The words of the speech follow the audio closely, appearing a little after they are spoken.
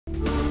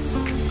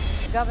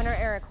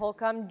Governor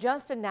Holcomb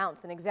just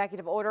announced an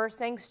executive order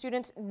saying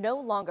students no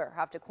longer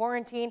have to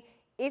quarantine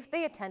if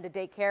they attend a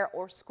daycare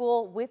or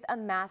school with a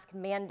mask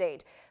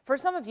mandate. For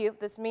some of you,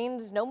 this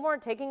means no more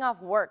taking off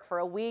work for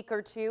a week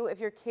or two if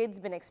your kid's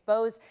been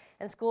exposed,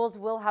 and schools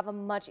will have a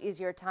much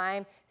easier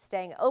time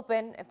staying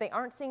open if they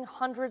aren't seeing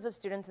hundreds of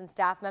students and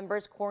staff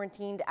members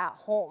quarantined at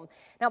home.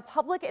 Now,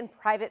 public and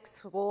private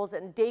schools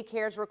and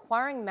daycares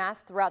requiring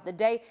masks throughout the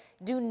day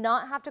do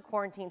not have to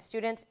quarantine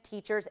students,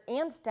 teachers,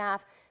 and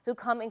staff who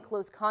come in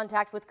close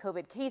contact with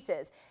COVID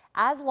cases,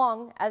 as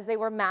long as they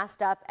were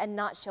masked up and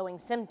not showing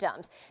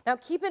symptoms. Now,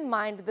 keep in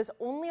mind this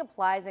only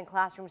applies in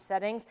classroom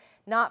settings,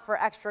 not for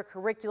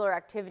extracurricular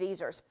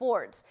activities or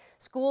sports.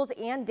 Schools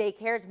and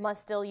daycares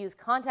must still use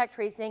contact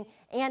tracing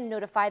and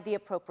notify the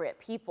appropriate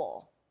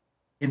people.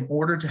 In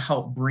order to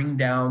help bring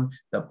down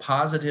the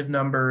positive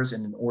numbers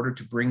and in order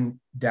to bring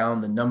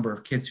down the number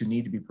of kids who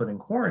need to be put in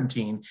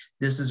quarantine,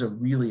 this is a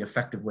really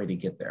effective way to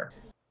get there.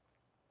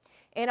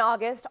 In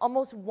August,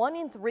 almost 1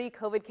 in 3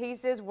 COVID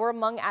cases were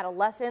among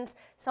adolescents,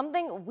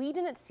 something we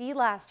didn't see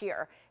last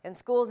year. In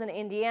schools in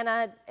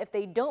Indiana, if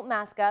they don't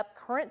mask up,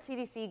 current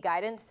CDC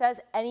guidance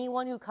says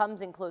anyone who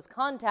comes in close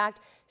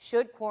contact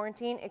should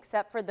quarantine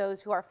except for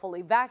those who are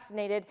fully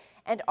vaccinated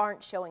and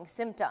aren't showing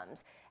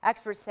symptoms.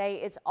 Experts say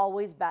it's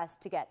always best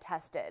to get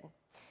tested.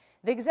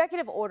 The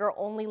executive order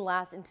only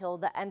lasts until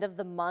the end of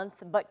the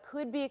month, but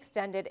could be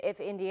extended if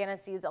Indiana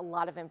sees a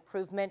lot of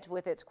improvement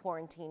with its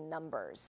quarantine numbers.